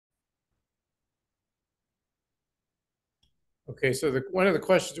Okay, so one of the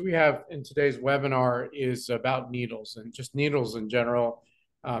questions we have in today's webinar is about needles and just needles in general,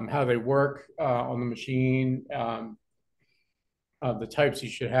 how they work on the machine, the types you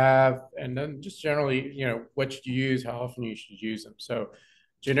should have, and then just generally, what should you use, how often you should use them. So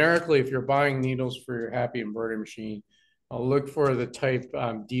generically, if you're buying needles for your Happy embroidery machine, I'll look for the type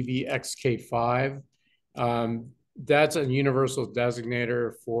DVXK5. Um, that's a universal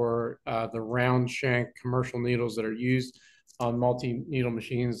designator for the round shank commercial needles that are used on multi-needle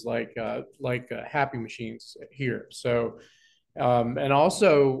machines like Happy machines here. So and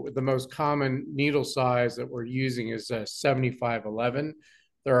also the most common needle size that we're using is a 7511.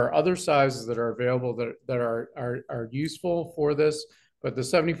 There are other sizes that are available that are useful for this, but the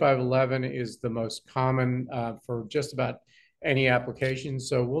 7511 is the most common for just about any application.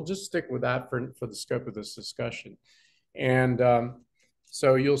 So we'll just stick with that for the scope of this discussion. And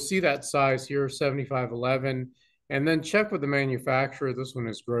so you'll see that size here, 7511. And then check with the manufacturer. This one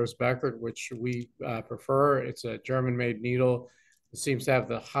is Gross Beckert, which we prefer. It's a German-made needle. It seems to have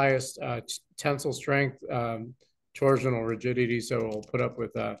the highest tensile strength, torsional rigidity, so it'll put up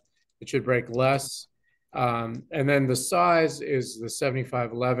with, it should break less. And then the size is the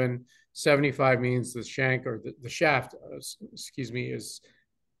 7511. 75 means the shank or the shaft, excuse me, is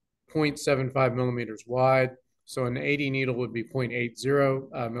 0.75 millimeters wide. So an 80 needle would be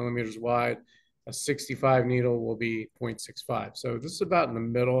 0.80 millimeters wide. A 65 needle will be 0.65. So this is about in the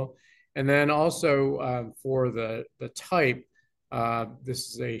middle. And then also for the type, this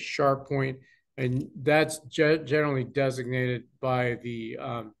is a sharp point, and that's generally designated by the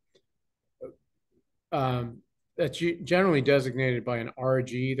that's generally designated by an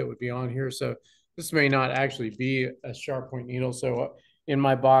RG that would be on here. So this may not actually be a sharp point needle. So in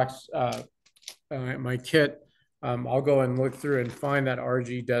my box, my kit, I'll go and look through and find that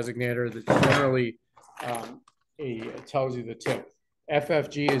RG designator that generally tells you the tip.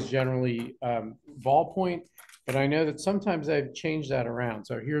 FFG is generally ballpoint, but I know that sometimes I've changed that around.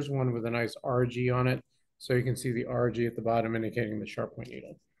 So here's one with a nice RG on it. So you can see the RG at the bottom indicating the sharp point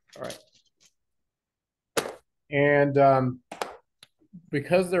needle. All right. And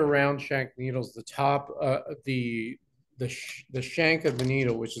because they're round shank needles, the top, the shank of the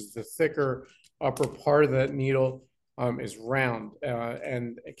needle, which is the thicker upper part of that needle, is round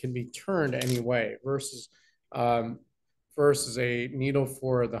and it can be turned any way versus a needle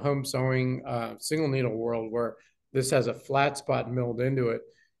for the home sewing single needle world where this has a flat spot milled into it.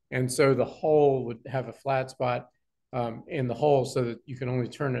 And so the hole would have a flat spot in the hole so that you can only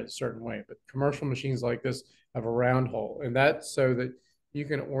turn it a certain way. But commercial machines like this have a round hole, and that's so that you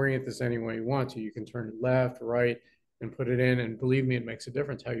can orient this any way you want to. You can turn it left, right, and put it in, and believe me, it makes a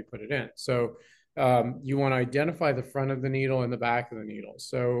difference how you put it in. So you want to identify the front of the needle and the back of the needle.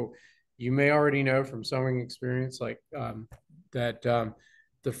 So you may already know from sewing experience that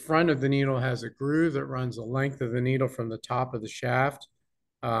the front of the needle has a groove that runs the length of the needle from the top of the shaft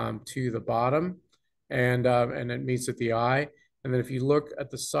to the bottom, and it meets at the eye. And then if you look at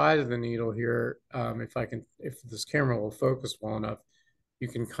the side of the needle here, if this camera will focus well enough, you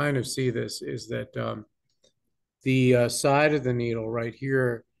can kind of see this, is that the side of the needle right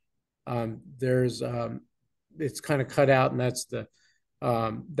here, it's kind of cut out, and that's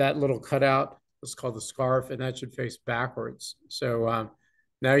that little cutout is called the scarf, and that should face backwards. So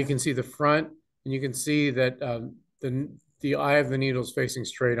now you can see the front, and you can see that the eye of the needle is facing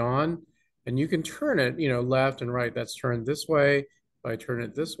straight on, and you can turn it, left and right. That's turned this way. If I turn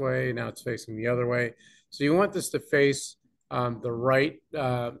it this way, now it's facing the other way. So you want this to face the right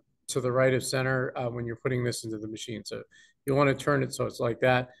to the right of center when you're putting this into the machine. So you want to turn it so it's like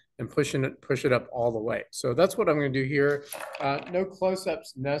that and push it up all the way. So that's what I'm going to do here. No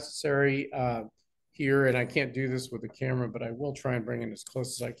close-ups necessary here, and I can't do this with the camera, but I will try and bring it as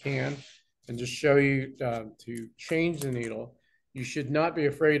close as I can and just show you to change the needle. You should not be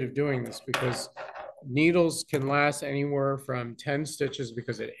afraid of doing this because needles can last anywhere from 10 stitches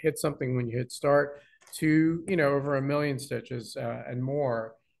because it hits something when you hit start to, over 1,000,000 stitches and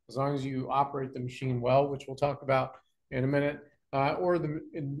more, as long as you operate the machine well, which we'll talk about in a minute, or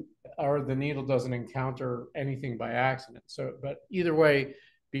the needle doesn't encounter anything by accident. So, but either way,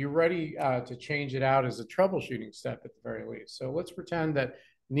 be ready to change it out as a troubleshooting step at the very least. So let's pretend that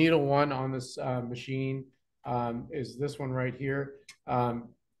needle one on this machine is this one right here,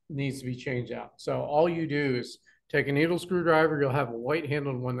 needs to be changed out. So all you do is take a needle screwdriver. You'll have a white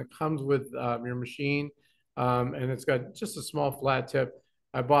handled one that comes with your machine, and it's got just a small flat tip.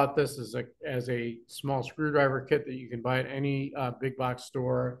 I bought this as a small screwdriver kit that you can buy at any big box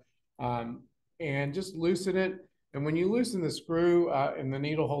store, and just loosen it. And when you loosen the screw in the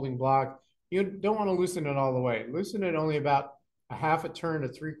needle holding block, You don't want to loosen it all the way. Loosen it only about a half a turn to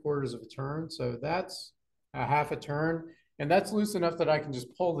 3/4 of a turn. So that's a half a turn. And that's loose enough that I can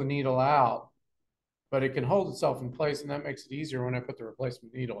just pull the needle out, but it can hold itself in place. And that makes it easier when I put the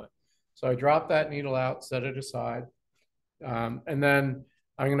replacement needle in. So I drop that needle out, set it aside. And then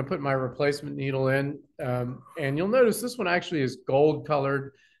I'm going to put my replacement needle in. And you'll notice this one actually is gold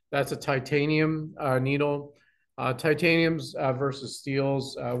colored. That's a titanium needle. Titaniums versus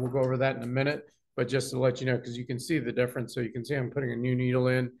steels, we'll go over that in a minute. But just to let you know, because you can see the difference. So you can see I'm putting a new needle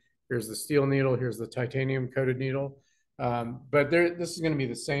in. Here's the steel needle. Here's the titanium coated needle. But this is going to be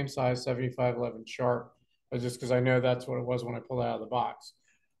the same size, 7511 sharp, just because I know that's what it was when I pulled it out of the box.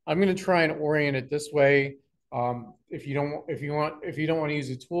 I'm going to try and orient it this way. If you don't want to use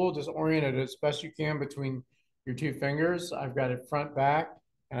a tool, just orient it as best you can between your two fingers. I've got it front back,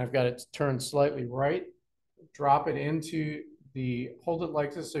 and I've got it turned slightly right. Drop it into hold it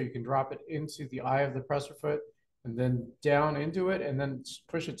like this so you can drop it into the eye of the presser foot, and then down into it, and then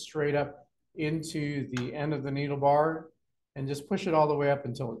push it straight up into the end of the needle bar, and just push it all the way up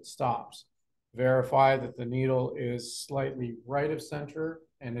until it stops. Verify that the needle is slightly right of center,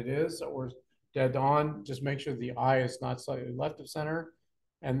 and it is, or dead on. Just make sure the eye is not slightly left of center.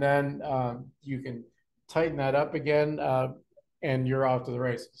 And then you can tighten that up again, and you're off to the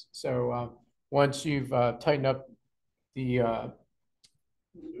races. So once you've tightened up the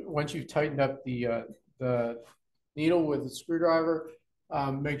needle with the screwdriver,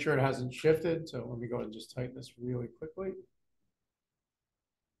 make sure it hasn't shifted. So let me go ahead and just tighten this really quickly.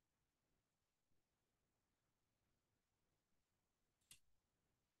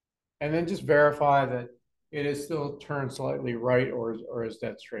 And then just verify that it is still turned slightly right or is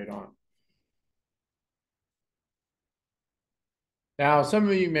dead straight on. Now, some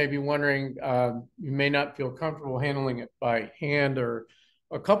of you may be wondering, you may not feel comfortable handling it by hand, or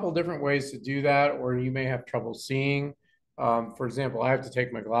a couple different ways to do that, or you may have trouble seeing. For example, I have to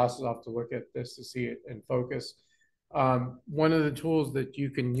take my glasses off to look at this to see it in focus. One of the tools that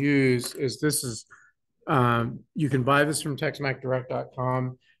you can use is you can buy this from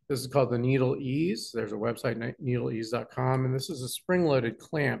texmacdirect.com. This is called the Needle Ease. There's a website, needleease.com, and this is a spring-loaded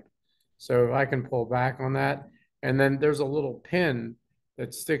clamp. So I can pull back on that. And then there's a little pin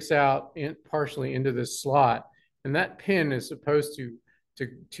that sticks out partially into this slot. And that pin is supposed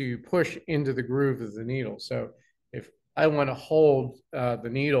to push into the groove of the needle. So if I want to hold the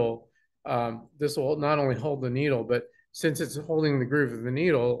needle, this will not only hold the needle, but since it's holding the groove of the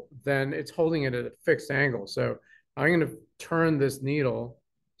needle, then it's holding it at a fixed angle. So I'm going to turn this needle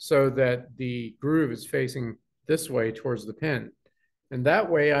so that the groove is facing this way towards the pin. And that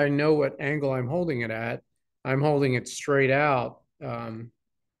way I know what angle I'm holding it at. I'm holding it straight out.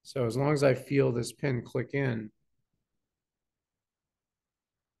 So as long as I feel this pin click in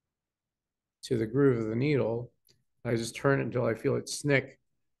to the groove of the needle, I just turn it until I feel it snick.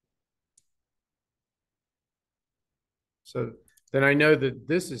 So then I know that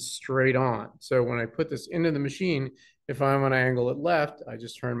this is straight on. So when I put this into the machine, if I want to angle it left, I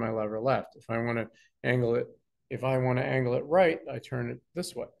just turn my lever left. If I want to angle it right, I turn it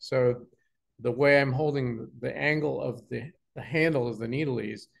this way. So the way I'm holding the angle of the handle of the needle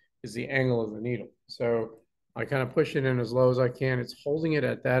is the angle of the needle. So I kind of push it in as low as I can. It's holding it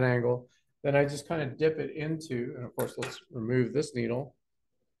at that angle. Then I just kind of dip it into, and of course, let's remove this needle.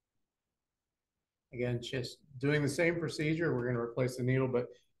 Again, just doing the same procedure. We're going to replace the needle, but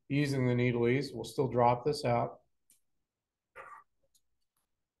using the Needle Ease, we'll still drop this out.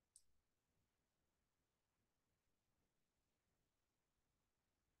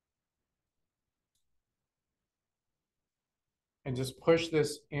 And just push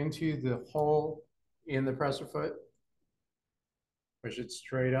this into the hole in the presser foot. Push it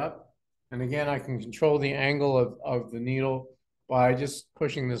straight up. And again, I can control the angle of the needle by just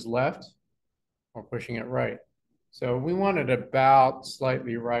pushing this left or pushing it right. So we want it about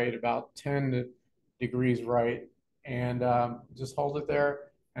slightly right, about 10 degrees right. And just hold it there.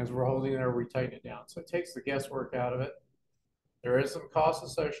 As we're holding it there, we tighten it down. So it takes the guesswork out of it. There is some cost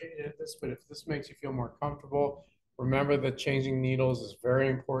associated with this, but if this makes you feel more comfortable, remember that changing needles is very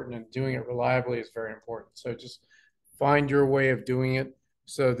important and doing it reliably is very important. So just find your way of doing it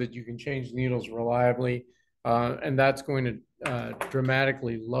so that you can change needles reliably. And that's going to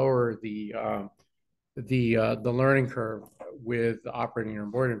dramatically lower the learning curve with operating your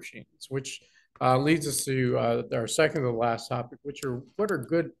embroidery machines, which leads us to our second to the last topic, which are what are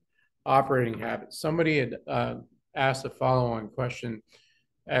good operating habits. Somebody had asked a follow-on question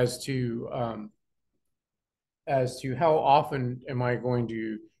as to how often am I going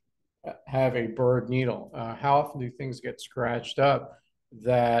to have a burred needle? How often do things get scratched up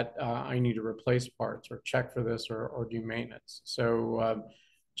that I need to replace parts or check for this or do maintenance. So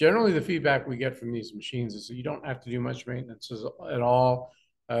generally the feedback we get from these machines is that you don't have to do much maintenance at all,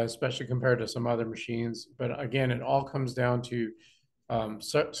 especially compared to some other machines. But again, it all comes down to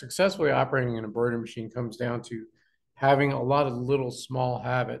successfully operating an embroidery machine comes down to having a lot of little small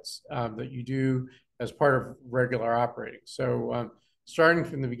habits that you do as part of regular operating. So starting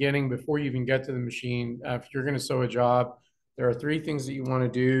from the beginning, before you even get to the machine, if you're going to sew a job, there are three things that you want to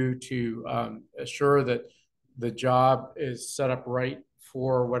do to assure that the job is set up right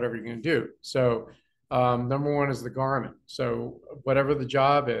for whatever you're going to do. So number one is the garment. So whatever the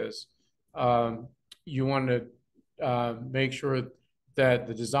job is, you want to make sure that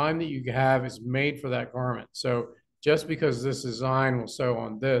the design that you have is made for that garment. So just because this design will sew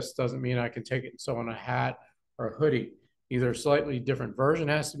on this doesn't mean I can take it and sew on a hat or a hoodie. Either a slightly different version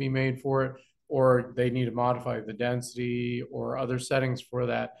has to be made for it, or they need to modify the density or other settings for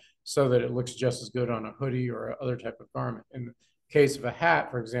that so that it looks just as good on a hoodie or other type of garment. In the case of a hat,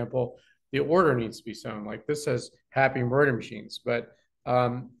 for example, the order needs to be sewn. Like this says Happy Embroidery Machines, but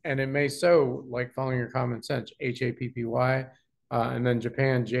and it may sew like following your common sense, HAPPY, and then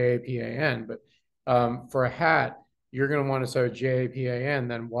Japan, JAPAN. But for a hat, you're going to want to sew JAPAN,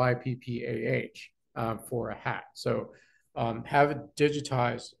 then YPPAH for a hat. So have it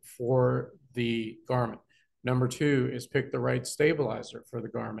digitized for the garment. Number two is pick the right stabilizer for the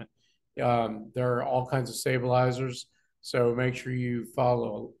garment. There are all kinds of stabilizers, so make sure you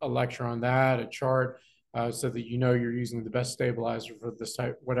follow a lecture on that, a chart, so that you know you're using the best stabilizer for this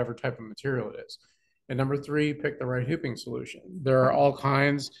type, whatever type of material it is. And number three, pick the right hooping solution. There are all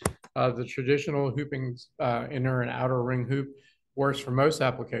kinds. The traditional hooping, inner and outer ring hoop, works for most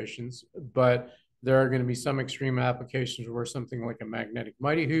applications, but there are going to be some extreme applications where something like a magnetic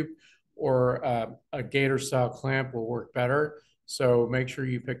mighty hoop or a gator style clamp will work better. So make sure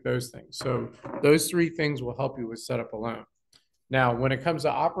you pick those things. So those three things will help you with setup alone. Now, when it comes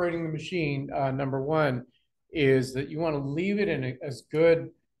to operating the machine, number one is that you want to leave it in as good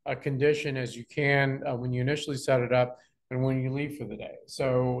a condition as you can when you initially set it up and when you leave for the day.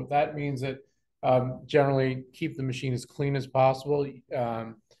 So that means that generally keep the machine as clean as possible,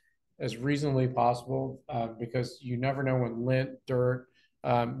 as reasonably possible, because you never know when lint, dirt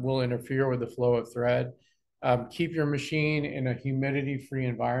will interfere with the flow of thread. Keep your machine in a humidity-free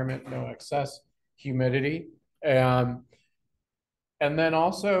environment, no excess humidity. And then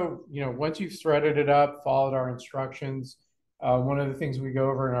also, once you've threaded it up, followed our instructions, one of the things we go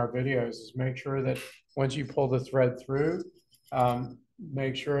over in our videos is make sure that once you pull the thread through,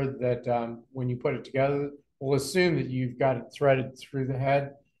 make sure that when you put it together, we'll assume that you've got it threaded through the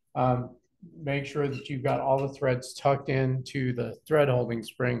head. Make sure that you've got all the threads tucked into the thread holding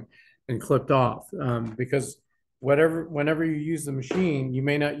spring and clipped off, because whenever you use the machine, you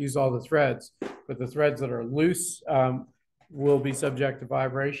may not use all the threads, but the threads that are loose will be subject to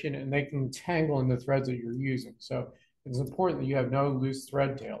vibration and they can tangle in the threads that you're using. So it's important that you have no loose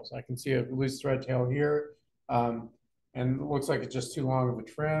thread tails. I can see a loose thread tail here, and it looks like it's just too long of a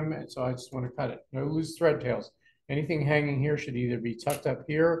trim, and so I just want to cut it. No loose thread tails. Anything hanging here should either be tucked up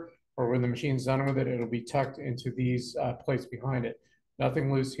here, or when the machine's done with it, it'll be tucked into these plates behind it.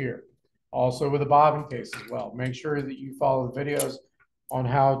 Nothing loose here. Also with a bobbin case as well. Make sure that you follow the videos on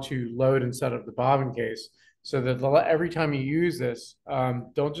how to load and set up the bobbin case so that every time you use this,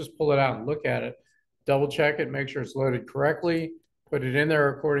 don't just pull it out and look at it. Double check it, make sure it's loaded correctly, put it in there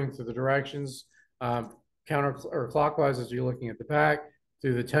according to the directions, counter or clockwise as you're looking at the back,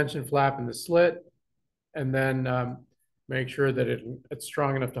 through the tension flap and the slit, and then make sure that it's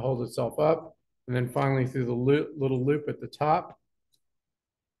strong enough to hold itself up, and then finally through the little loop at the top,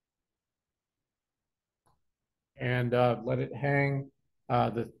 and let it hang,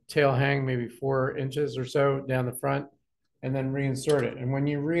 the tail hang maybe 4 inches or so down the front, and then reinsert it. And when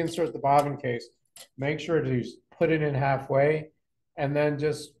you reinsert the bobbin case, make sure to put it in halfway, and then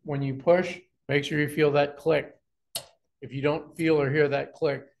just when you push, make sure you feel that click. If you don't feel or hear that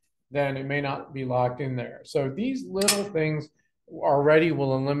click, then it may not be locked in there. So these little things already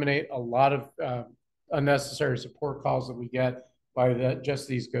will eliminate a lot of unnecessary support calls that we get by just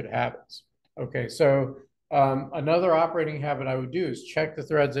these good habits. Okay, so another operating habit I would do is check the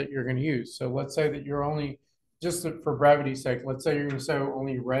threads that you're going to use. So let's say that you're only, just for brevity's sake, let's say you're going to sew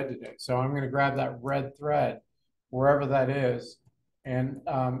only red today. So I'm going to grab that red thread, wherever that is, and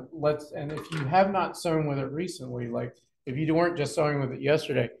and if you have not sewn with it recently, like if you weren't just sewing with it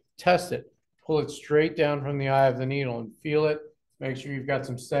yesterday, test it. Pull it straight down from the eye of the needle and feel it. Make sure you've got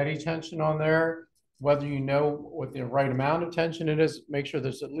some steady tension on there. Whether you know what the right amount of tension it is, make sure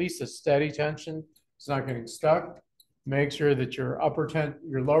there's at least a steady tension. It's not getting stuck. make sure that your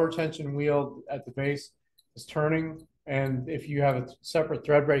your lower tension wheel at the base is turning. And if you have a separate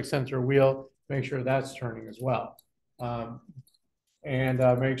thread brake sensor wheel, make sure that's turning as well. And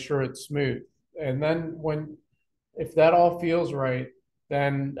make sure it's smooth. And then if that all feels right,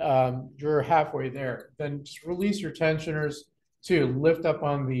 then you're halfway there. Then just release your tensioners too. Lift up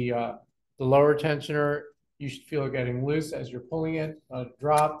on the lower tensioner. You should feel it getting loose as you're pulling it.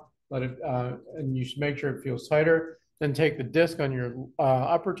 Drop, and you should make sure it feels tighter. Then take the disc on your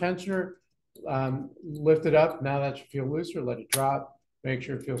upper tensioner, lift it up. Now that should feel looser. Let it drop. Make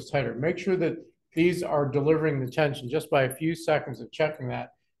sure it feels tighter. Make sure that these are delivering the tension just by a few seconds of checking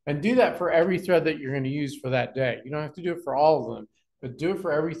that. And do that for every thread that you're going to use for that day. You don't have to do it for all of them, but do it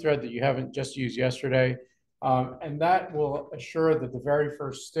for every thread that you haven't just used yesterday. And that will assure that the very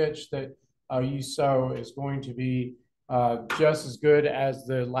first stitch that you sew is going to be just as good as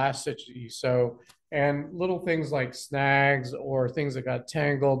the last stitch that you sew. And little things like snags or things that got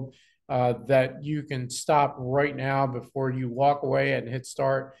tangled that you can stop right now before you walk away and hit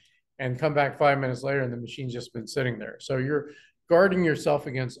start and come back 5 minutes later and the machine's just been sitting there. So you're guarding yourself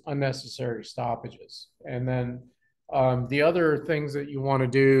against unnecessary stoppages. And then the other things that you want to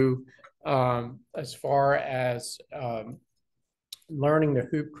do as far as learning to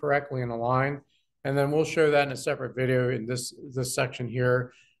hoop correctly in a line, and then we'll show that in a separate video in this section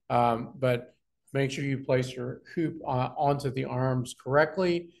here. But make sure you place your hoop onto the arms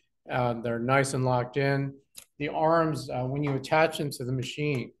correctly. They're nice and locked in. The arms, when you attach them to the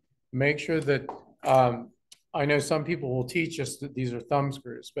machine, make sure that I know some people will teach us that these are thumb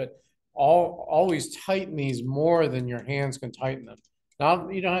screws, but always tighten these more than your hands can tighten them. Now,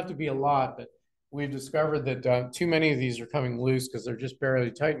 you don't have to be a lot, but we've discovered that too many of these are coming loose because they're just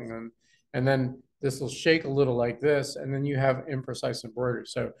barely tightening them. And then this will shake a little like this, and then you have imprecise embroidery.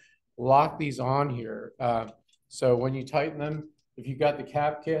 So lock these on here. So when you tighten them, if you got the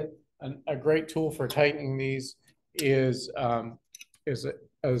cap kit, a great tool for tightening these is the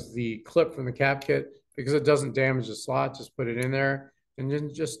clip from the cap kit, because it doesn't damage the slot. Just put it in there and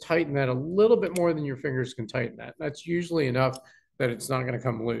then just tighten that a little bit more than your fingers can tighten that. That's usually enough that it's not going to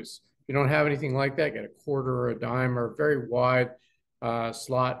come loose. If you don't have anything like that, get a quarter or a dime or a very wide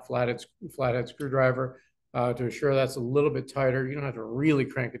slot flathead screwdriver to assure that's a little bit tighter. You don't have to really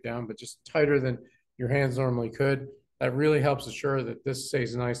crank it down, but just tighter than your hands normally could. That really helps assure that this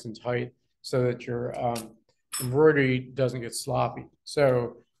stays nice and tight so that your embroidery doesn't get sloppy.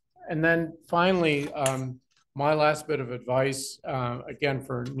 So, and then finally, my last bit of advice, again,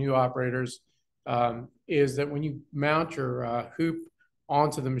 for new operators, is that when you mount your hoop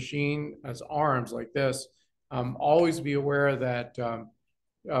onto the machine as arms like this, always be aware that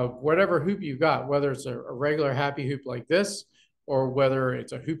whatever hoop you've got, whether it's a regular Happy hoop like this, or whether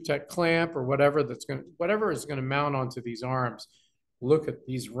it's a Hoop Tech clamp or whatever is going to mount onto these arms, look at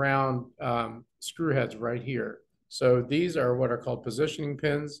these round screw heads right here. So these are what are called positioning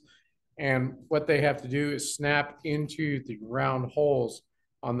pins. And what they have to do is snap into the round holes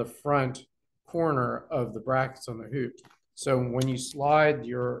on the front corner of the brackets on the hoop. So when you slide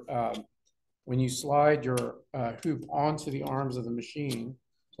your hoop onto the arms of the machine,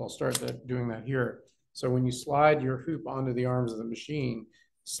 so I'll start doing that here. So when you slide your hoop onto the arms of the machine,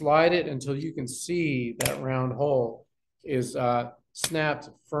 slide it until you can see that round hole is snapped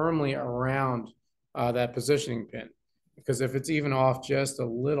firmly around that positioning pin. Because if it's even off just a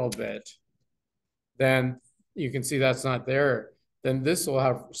little bit, then you can see that's not there. Then this will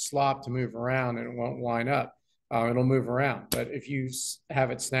have slop to move around and it won't line up. It'll move around. But if you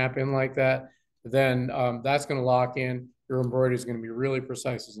have it snap in like that, then that's going to lock in. Your embroidery is going to be really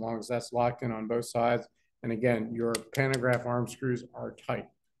precise as long as that's locked in on both sides. And again, your pantograph arm screws are tight.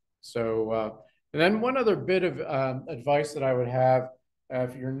 So, and then one other bit of advice that I would have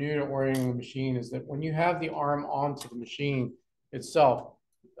if you're new to orienting the machine is that when you have the arm onto the machine itself,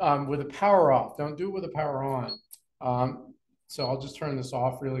 with the power off, don't do it with the power on. So I'll just turn this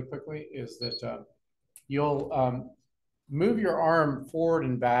off really quickly, is that you'll move your arm forward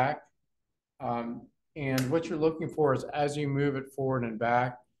and back. And what you're looking for is as you move it forward and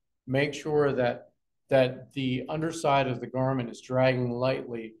back, make sure that the underside of the garment is dragging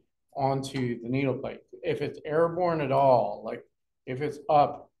lightly onto the needle plate. If it's airborne at all, like if it's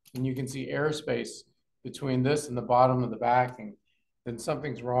up and you can see airspace between this and the bottom of the backing, then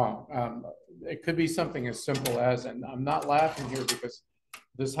something's wrong. It could be something as simple as, and I'm not laughing here because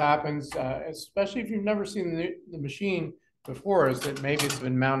this happens, especially if you've never seen the machine before, is that maybe it's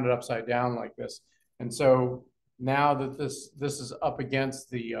been mounted upside down like this. And so now that this is up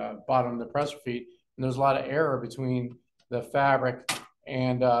against the bottom of the presser feet, and there's a lot of error between the fabric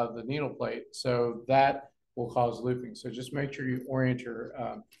and the needle plate. So that will cause looping. So just make sure you orient your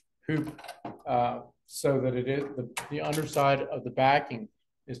hoop so that it is the underside of the backing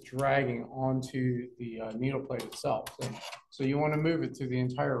is dragging onto the needle plate itself. So you want to move it through the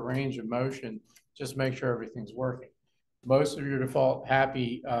entire range of motion. Just make sure everything's working. Most of your default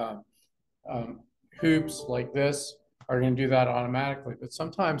Happy hoops like this are going to do that automatically, but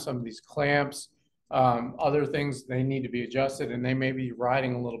sometimes some of these clamps, other things, they need to be adjusted, and they may be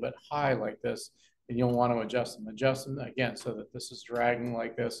riding a little bit high like this, and you'll want to adjust them again so that this is dragging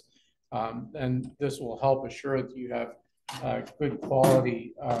like this. And this will help assure that you have good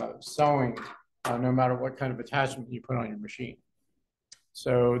quality sewing no matter what kind of attachment you put on your machine.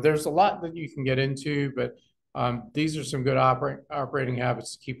 So there's a lot that you can get into, but these are some good operating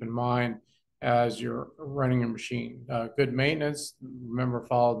habits to keep in mind as you're running your machine. Good maintenance, remember,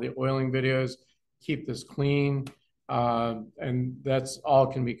 follow the oiling videos, keep this clean, and that's all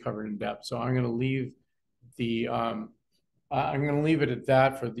can be covered in depth. So I'm going to leave it at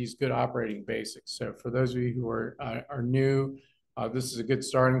that for these good operating basics. So for those of you who are new, this is a good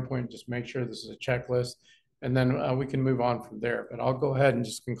starting point. Just make sure this is a checklist, and then we can move on from there. But I'll go ahead and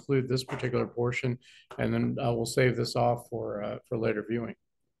just conclude this particular portion, and then we'll save this off for later viewing.